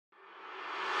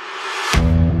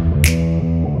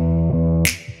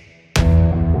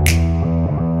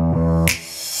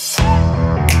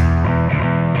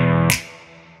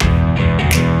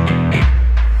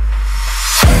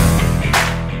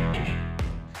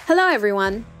Hello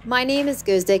everyone, my name is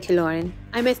Gözde KILÖREN.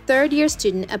 I'm a third-year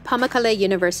student at Pamukkale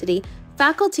University,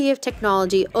 Faculty of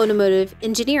Technology-Automotive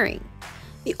Engineering.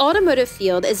 The automotive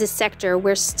field is a sector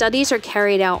where studies are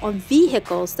carried out on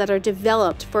vehicles that are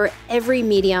developed for every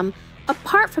medium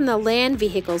apart from the land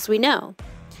vehicles we know.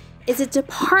 It's a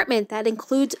department that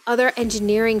includes other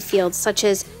engineering fields such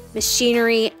as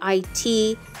machinery,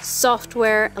 IT,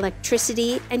 software,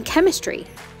 electricity, and chemistry.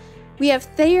 We have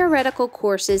theoretical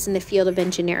courses in the field of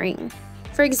engineering.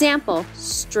 For example,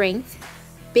 strength,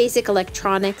 basic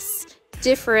electronics,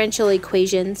 differential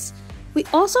equations. We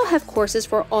also have courses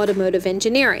for automotive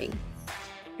engineering.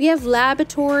 We have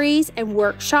laboratories and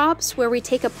workshops where we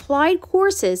take applied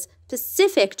courses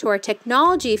specific to our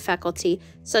technology faculty,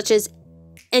 such as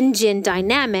engine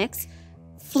dynamics,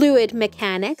 fluid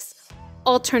mechanics,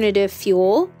 alternative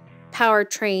fuel,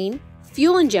 powertrain,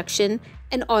 fuel injection,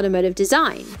 and automotive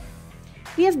design.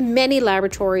 We have many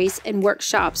laboratories and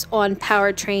workshops on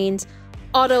powertrains,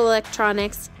 auto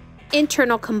electronics,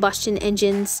 internal combustion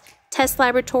engines, test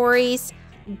laboratories,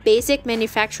 basic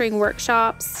manufacturing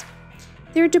workshops.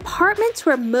 There are departments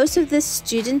where most of the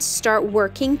students start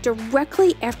working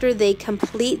directly after they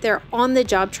complete their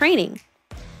on-the-job training.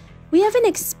 We have an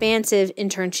expansive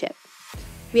internship.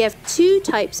 We have two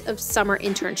types of summer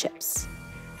internships.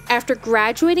 After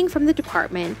graduating from the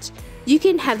department, you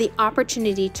can have the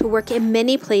opportunity to work in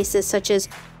many places such as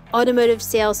automotive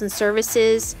sales and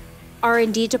services,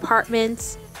 R&D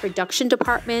departments, production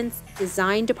departments,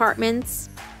 design departments.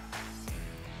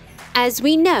 As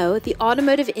we know, the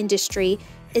automotive industry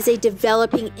is a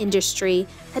developing industry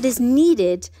that is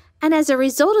needed, and as a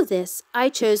result of this, I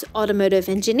chose automotive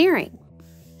engineering.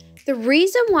 The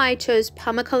reason why I chose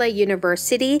Pamukkale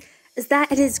University is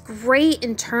that it is great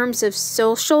in terms of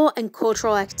social and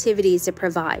cultural activities it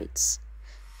provides.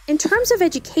 In terms of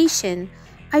education,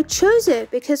 I chose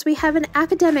it because we have an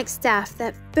academic staff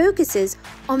that focuses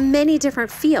on many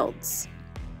different fields.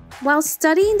 While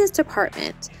studying this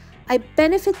department, I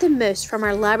benefit the most from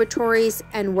our laboratories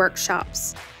and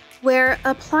workshops, where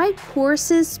applied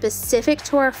courses specific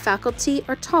to our faculty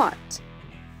are taught.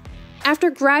 After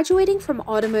graduating from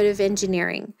automotive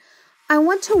engineering, I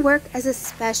want to work as a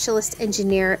specialist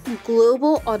engineer in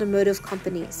global automotive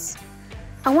companies.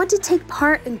 I want to take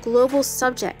part in global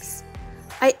subjects.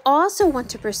 I also want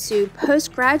to pursue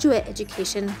postgraduate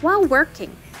education while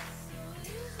working.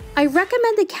 I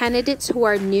recommend the candidates who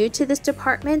are new to this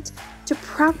department to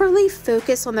properly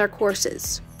focus on their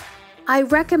courses. I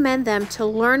recommend them to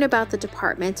learn about the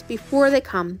department before they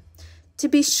come, to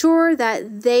be sure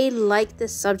that they like the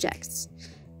subjects.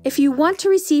 If you want to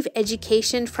receive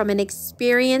education from an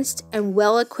experienced and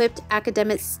well-equipped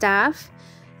academic staff,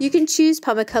 you can choose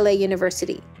Pamukkale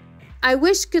University. I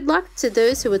wish good luck to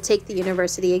those who will take the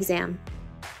university exam.